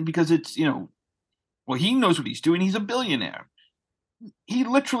know, because it's, you know, well, he knows what he's doing. He's a billionaire. He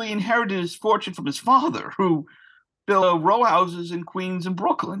literally inherited his fortune from his father, who built row houses in Queens and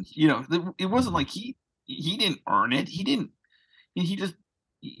Brooklyn. You know, it wasn't like he didn't earn it. He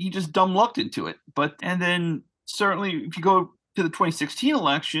just dumb lucked into it. But and then certainly if you go to the 2016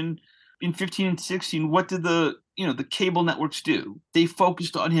 election, in 15 and 16, what did the cable networks do? They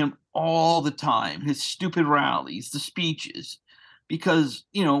focused on him all the time, his stupid rallies, the speeches, because,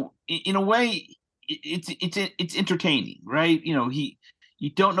 you know, in a way, it's entertaining, right? You know, you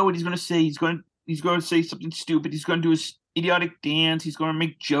don't know what he's going to say. He's going to say something stupid. He's going to do his idiotic dance. He's going to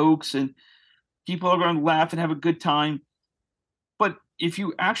make jokes, and people are going to laugh and have a good time. But if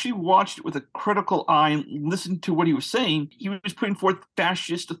you actually watched it with a critical eye and listened to what he was saying, he was putting forth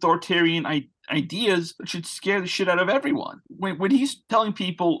fascist, authoritarian ideas that should scare the shit out of everyone. When he's telling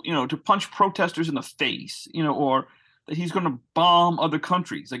people, you know, to punch protesters in the face, you know, or that he's going to bomb other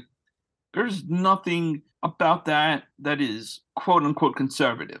countries, like, there's nothing about that is quote unquote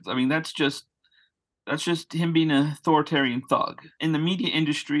conservative. I mean, that's just him being an authoritarian thug. In the media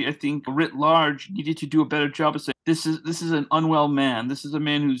industry, I think writ large needed to do a better job of saying this is an unwell man. This is a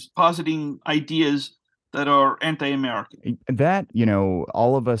man who's positing ideas that are anti-American. That, you know,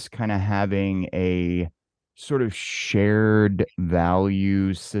 all of us kind of having a sort of shared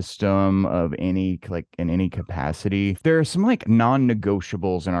value system of any, like, in any capacity. There are some like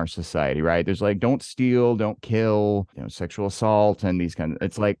non-negotiables in our society, right? There's like, don't steal, don't kill, you know, sexual assault, and these kind of,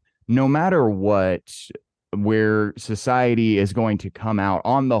 it's like, no matter what, where society is going to come out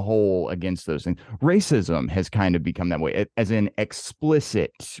on the whole against those things. Racism has kind of become that way, as in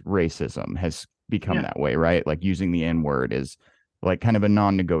explicit racism has become that way, right? Like using the N-word is like kind of a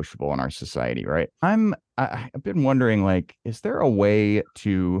non-negotiable in our society, right? I've been wondering, like, is there a way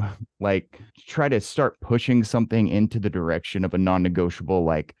to like try to start pushing something into the direction of a non-negotiable,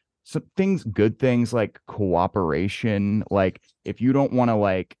 like some things, good things like cooperation, like if you don't want to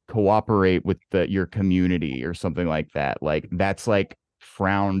like cooperate with your community or something like that, like that's like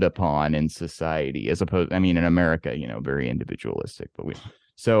frowned upon in society, as opposed, I mean, in America, you know, very individualistic, but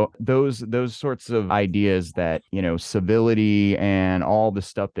so those sorts of ideas that, you know, civility and all the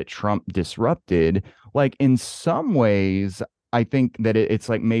stuff that Trump disrupted, like in some ways, I think that it's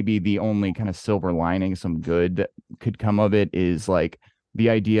like maybe the only kind of silver lining, some good that could come of it, is like the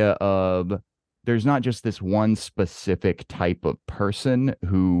idea of there's not just this one specific type of person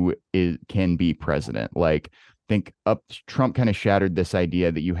who can be president. Like, think Trump kind of shattered this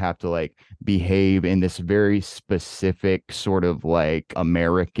idea that you have to like behave in this very specific sort of like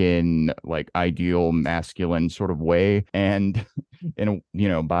American, like ideal masculine sort of way, and you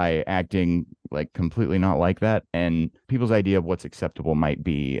know, by acting like completely not like that, and people's idea of what's acceptable might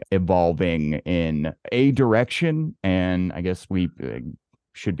be evolving in a direction, and I guess we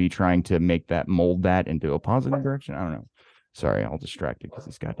should be trying to mold that into a positive direction. I don't know. Sorry, all distracted because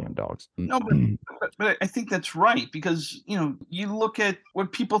these goddamn dogs. No, but I think that's right, because, you know, you look at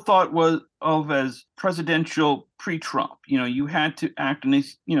what people thought as presidential pre-Trump. You know, you had to act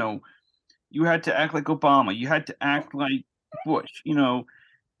you had to act like Obama. You had to act like Bush. You know,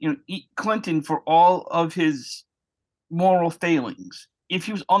 Clinton, for all of his moral failings, if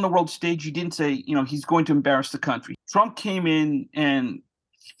he was on the world stage, you didn't say, you know, he's going to embarrass the country. Trump came in and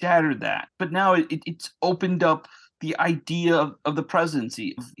shattered that, but now it's opened up the idea of the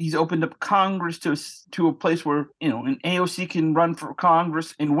presidency. He's opened up Congress to a place where, you know, an AOC can run for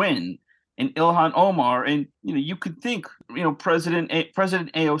Congress and win, and Ilhan Omar, and, you know, you could think, you know, President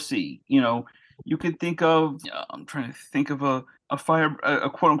AOC, you know, you could think of, I'm trying to think of a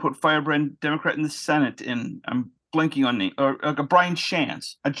quote unquote firebrand Democrat in the Senate, and I'm blanking on name, or like a Brian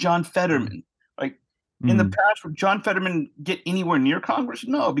Chance, a John Fetterman. Like in the past, would John Fetterman get anywhere near Congress?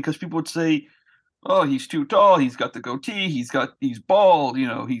 No, because people would say, oh, he's too tall, he's got the goatee, he's bald,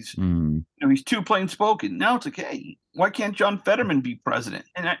 Mm. he's too plain spoken. Now it's okay. Why can't John Fetterman be president?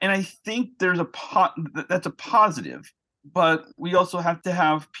 And I think that's a positive. But we also have to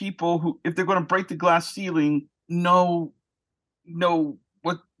have people who, if they're going to break the glass ceiling, know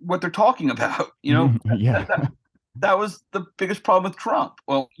what they're talking about. Yeah. That was the biggest problem with Trump.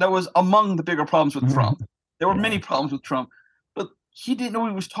 Well, that was among the bigger problems with Trump. There were Yeah. many problems with Trump, but he didn't know what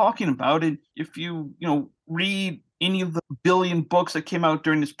he was talking about. And if you read any of the billion books that came out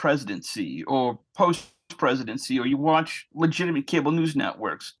during his presidency or post-presidency, or you watch legitimate cable news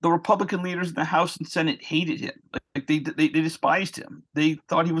networks, the Republican leaders in the House and Senate hated him. Like they despised him. They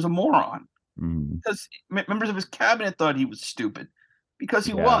thought he was a moron Mm. because members of his cabinet thought he was stupid because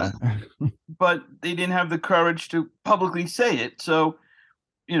he Yeah. was, but they didn't have the courage to publicly say it. So,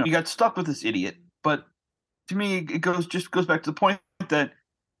 he got stuck with this idiot. But to me, it goes back to the point that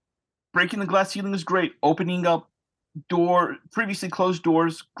breaking the glass ceiling is great. Opening up previously closed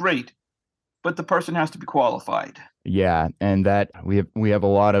doors, great. But the person has to be qualified. Yeah, and that we have a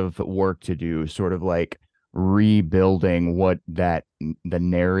lot of work to do, sort of like rebuilding the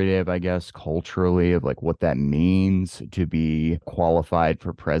narrative, I guess, culturally, of like what that means to be qualified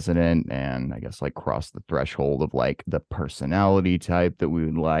for president, and I guess like cross the threshold of like the personality type that we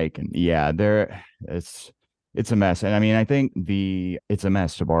would like. And yeah, it's a mess. And I mean, I think it's a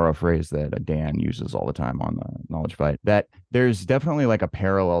mess, to borrow a phrase that Dan uses all the time on the Knowledge Fight, that there's definitely like a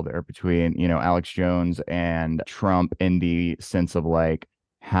parallel there between, Alex Jones and Trump, in the sense of like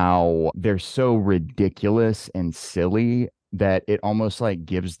how they're so ridiculous and silly that it almost like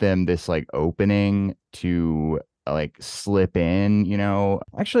gives them this like opening to like slip in.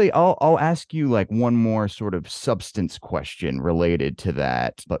 Actually, I'll ask you like one more sort of substance question related to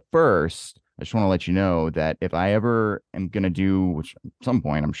that, but first I just want to let you know that if I ever am going to do, which at some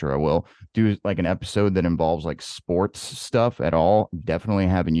point I'm sure I will, do like an episode that involves like sports stuff at all, definitely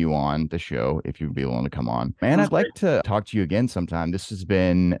having you on the show if you'd be willing to come on. And I'd like to talk to you again sometime. This has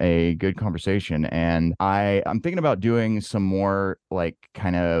been a good conversation, and I'm thinking about doing some more like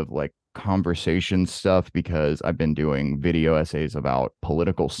kind of like conversation stuff, because I've been doing video essays about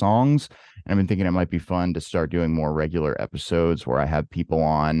political songs, and I've been thinking it might be fun to start doing more regular episodes where I have people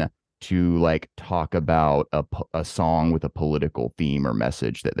on to like talk about a song with a political theme or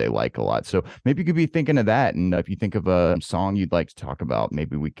message that they like a lot. So maybe you could be thinking of that. And if you think of a song you'd like to talk about,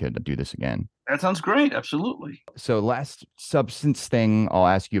 maybe we could do this again. That sounds great. Absolutely. So last substance thing I'll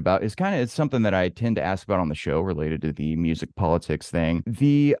ask you about is it's something that I tend to ask about on the show related to the music politics thing.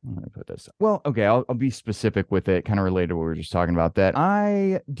 I'm gonna put this. Well, okay, I'll be specific with it, kind of related to what we were just talking about.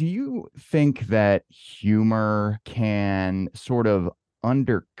 Do you think that humor can sort of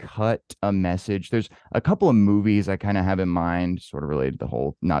undercut a message? There's a couple of movies I kind of have in mind, sort of related to the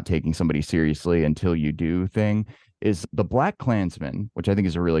whole not taking somebody seriously until you do thing, is The Black Klansman, which I think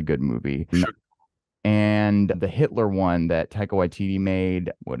is a really good movie. Sure. And the Hitler one that Taika Waititi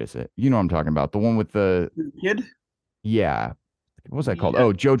made. What is it? You know what I'm talking about. The one with the kid? Yeah. What was that called? Yeah.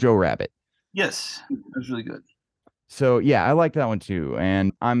 Oh, Jojo Rabbit. Yes. That was really good. So yeah, I like that one too.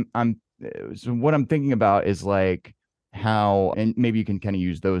 And so what I'm thinking about is like how, and maybe you can kind of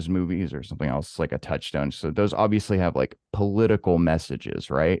use those movies or something else like a touchstone. So those obviously have like political messages,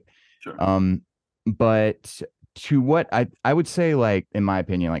 right? Sure. But to what I would say, like, in my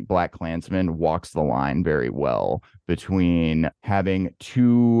opinion, like Black Klansman walks the line very well between having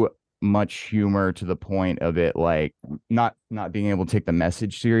too much humor to the point of it like not being able to take the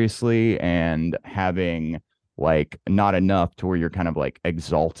message seriously, and having like not enough to where you're kind of like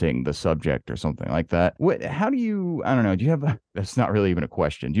exalting the subject or something like that. How do you, I don't know, do you have that's not really even a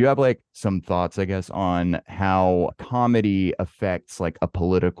question. Do you have like some thoughts, I guess, on how comedy affects like a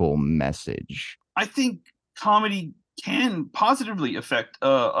political message? I think comedy can positively affect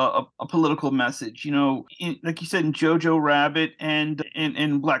a political message. Like you said, in Jojo Rabbit and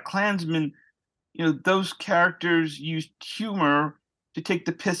Black Klansman, those characters used humor to take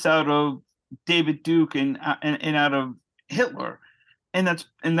the piss out of David Duke and out of Hitler, and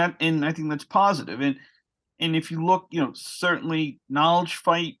I think that's positive. And if you look, certainly Knowledge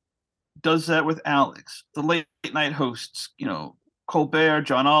Fight does that with Alex. The late night hosts, Colbert,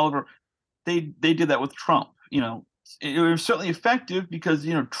 John Oliver, they did that with Trump. It was certainly effective because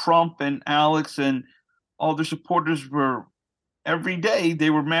Trump and Alex and all their supporters were, every day they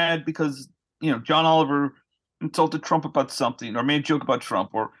were mad because John Oliver insulted Trump about something or made a joke about Trump,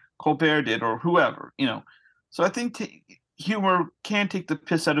 or Colbert did, or whoever, So I think humor can take the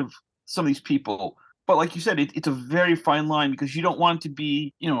piss out of some of these people. But like you said, it's a very fine line, because you don't want it to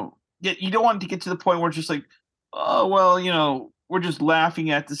be, you don't want it to get to the point where it's just like, oh, well, we're just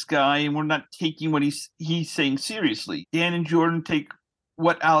laughing at this guy and we're not taking what he's saying seriously. Dan and Jordan take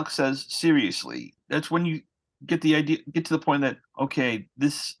what Alex says seriously. That's when you get to the point that, okay,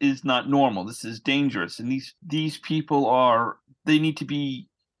 this is not normal. This is dangerous. And these people they need to be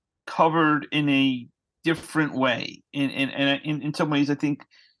covered in a different way. And in some ways, I think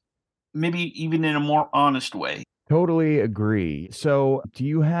maybe even in a more honest way. Totally agree. So do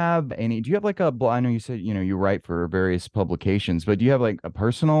you have like a blog? I know you said, you write for various publications, but do you have like a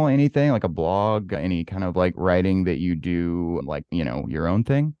personal anything, like a blog, any kind of like writing that you do, like, your own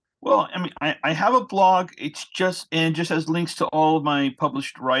thing? Well, I mean, I have a blog. It just has links to all of my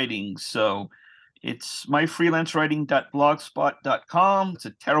published writings. So it's myfreelancewriting.blogspot.com. It's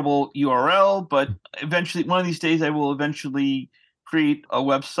a terrible URL, but eventually, one of these days, I will create a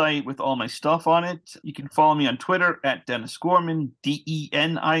website with all my stuff on it. You can follow me on Twitter at Denis Gorman,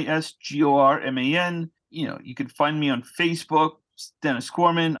 DenisGorman. You can find me on Facebook, Denis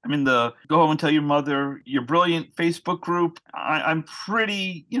Gorman. I'm in the Go Home and Tell Your Mother You're Brilliant Facebook group. I'm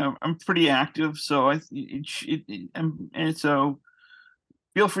pretty active. So so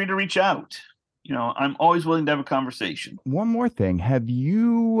feel free to reach out. I'm always willing to have a conversation. One more thing. Have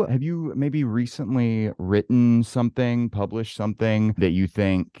you maybe recently written something, published something that you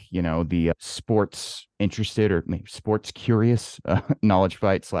think, the sports interested or maybe sports curious knowledge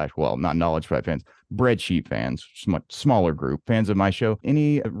fight / well, not knowledge fight fans, breadsheet fans, much smaller group, fans of my show.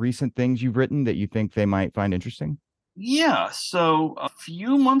 Any recent things you've written that you think they might find interesting? Yeah. So a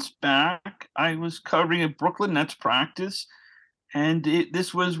few months back, I was covering a Brooklyn Nets practice, and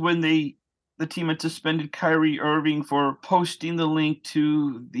this was when the team had suspended Kyrie Irving for posting the link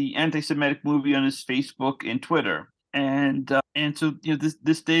to the anti-Semitic movie on his Facebook and Twitter. And so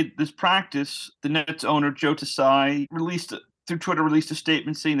this practice, the Nets owner Joe Tsai released a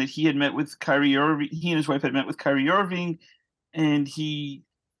statement saying that he had met with Kyrie Irving. He and his wife had met with Kyrie Irving, and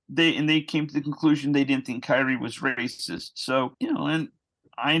they came to the conclusion they didn't think Kyrie was racist. So and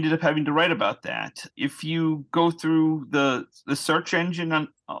I ended up having to write about that. If you go through the search engine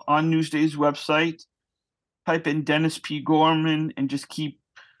on Newsday's website, type in Denis P. Gorman and just keep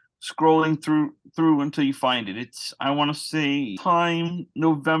scrolling through until you find it. It's, I want to say, late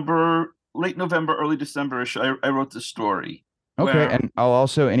November, early December-ish, I wrote this story. Okay, and I'll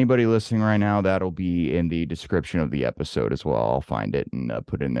also, anybody listening right now, that'll be in the description of the episode as well. I'll find it and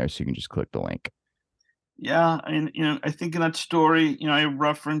put it in there so you can just click the link. Yeah, and I think in that story, I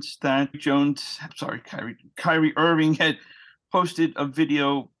referenced that Kyrie Irving had posted a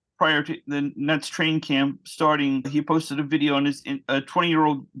video prior to the Nets training camp starting. He posted a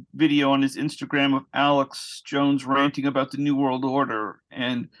 20-year-old video on his Instagram of Alex Jones ranting about the New World Order,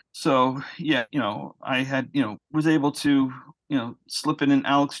 and so I had was able to slip in an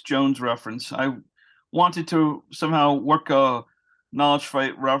Alex Jones reference. I wanted to somehow work a knowledge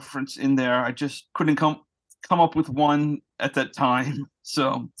fight reference in there. I just couldn't come up with one at that time.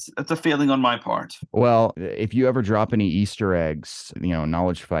 So that's a failing on my part. Well, if you ever drop any Easter eggs,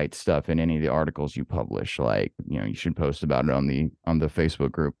 knowledge fight stuff in any of the articles you publish, you should post about it on the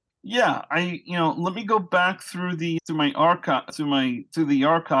Facebook group. Yeah, let me go back through the archives,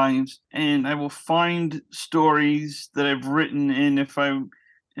 and I will find stories that I've written, and if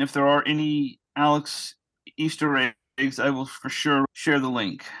there are any Alex Easter eggs, I will for sure share the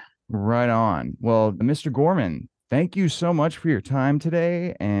link. Right on. Well, Mr. Gorman, thank you so much for your time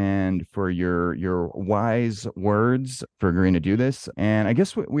today and for your wise words for agreeing to do this. And I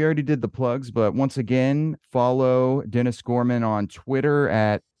guess we already did the plugs, but once again, follow Denis Gorman on Twitter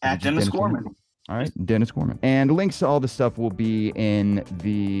at Denis Gorman. All right, Denis Gorman. And links to all the stuff will be in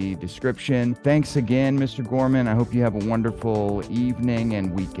the description. Thanks again, Mr. Gorman. I hope you have a wonderful evening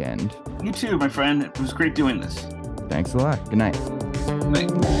and weekend. You too, my friend. It was great doing this. Thanks a lot. Good night. Good night.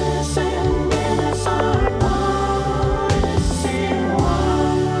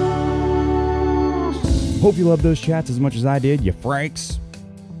 Hope you loved those chats as much as I did, you franks.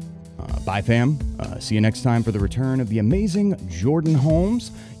 Bye, fam. See you next time for the return of the amazing Jordan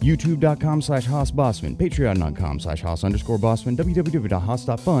Holmes. YouTube.com/HaasBossman, Patreon.com/Haas_Bossman,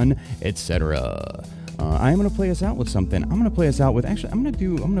 www.Haas.fun, etc. I am going to play us out with something. I'm going to play us out with, actually, I'm going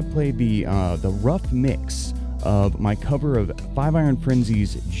to play the rough mix of my cover of Five Iron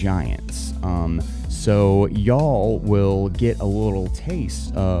Frenzy's Giants. So y'all will get a little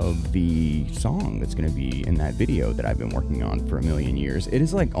taste of the song that's going to be in that video that I've been working on for a million years. It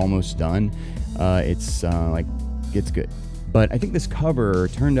is almost done. It's good. But I think this cover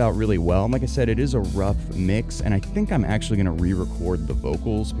turned out really well. And like I said, it is a rough mix, and I think I'm actually going to re-record the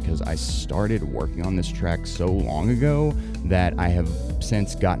vocals because I started working on this track so long ago that I have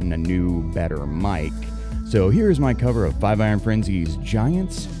since gotten a new, better mic. So here's my cover of Five Iron Frenzy's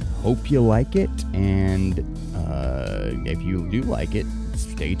Giants. Hope you like it, and if you do like it,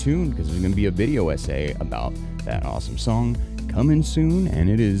 stay tuned, because there's going to be a video essay about that awesome song coming soon, and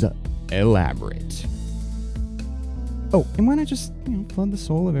it is elaborate. Oh, and why not just, flood the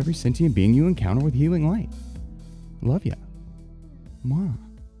soul of every sentient being you encounter with healing light? Love ya. Mwah.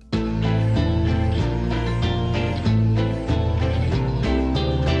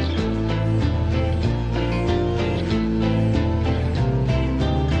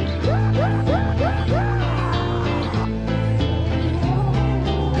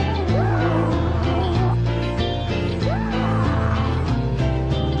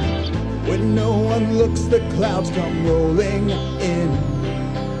 When no one looks, the clouds come rolling in,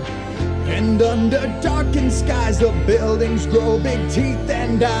 and under darkened skies the buildings grow big teeth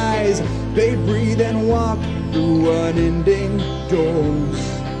and eyes. They breathe and walk through unending doors,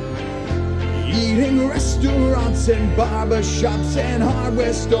 eating restaurants and barber shops and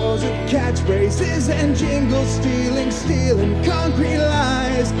hardware stores with catchphrases and jingles, stealing concrete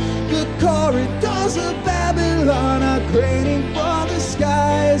lies. The corridors of Babylon are craning for the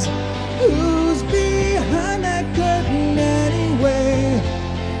skies. Who's behind that curtain anyway?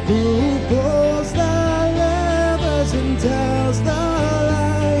 Who pulls the levers and tells the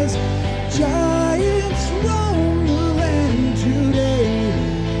lies? Giants roam the land today,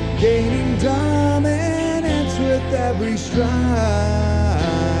 gaining dominance with every stride.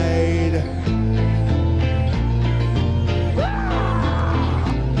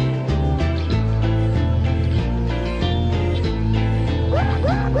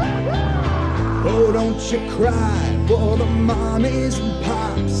 Oh, don't you cry for the mommies and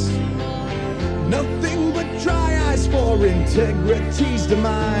pops. Nothing but dry eyes for integrity's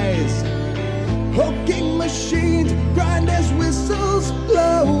demise. Hooking machines grind as whistles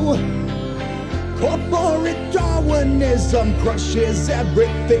blow. Corporate Darwinism crushes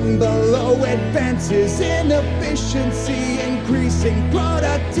everything below. Advances in efficiency, increasing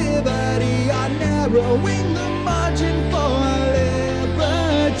productivity, are narrowing the margin for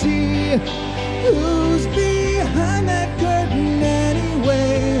liberty. Who's behind that curtain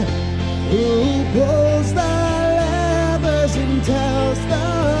anyway? Who pulls the levers and tells the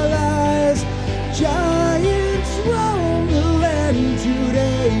lies? Giants roam the land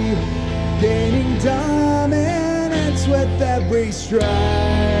today, gaining dominance with every stride.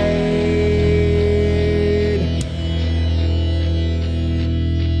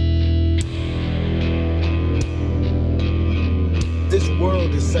 This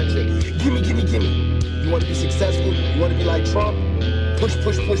world is such a gimme. You want to be successful? You want to be like Trump? Push.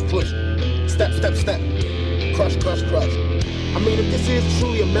 Step. Crush. I mean, if this is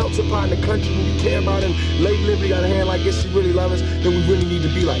truly a melting pot in the country we care about and Lady Liberty got a hand like this, she really loves us, then we really need to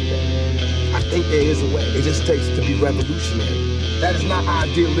be like that. I think there is a way. It just takes to be revolutionary. That is not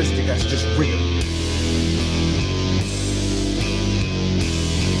idealistic, that's just real.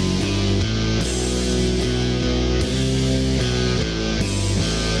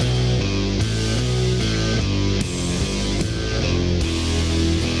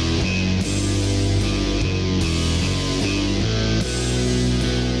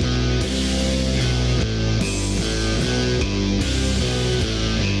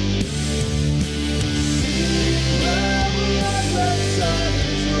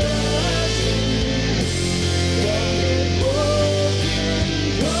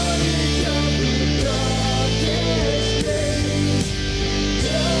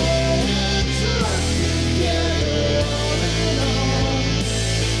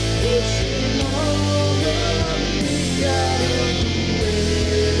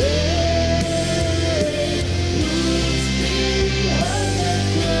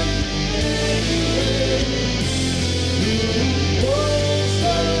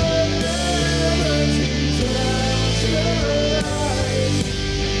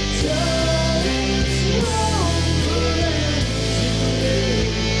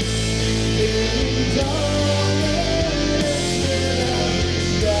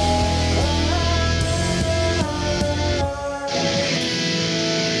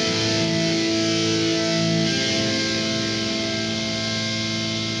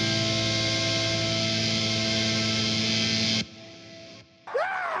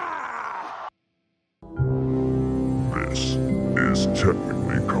 This is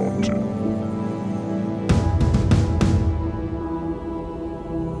technically content.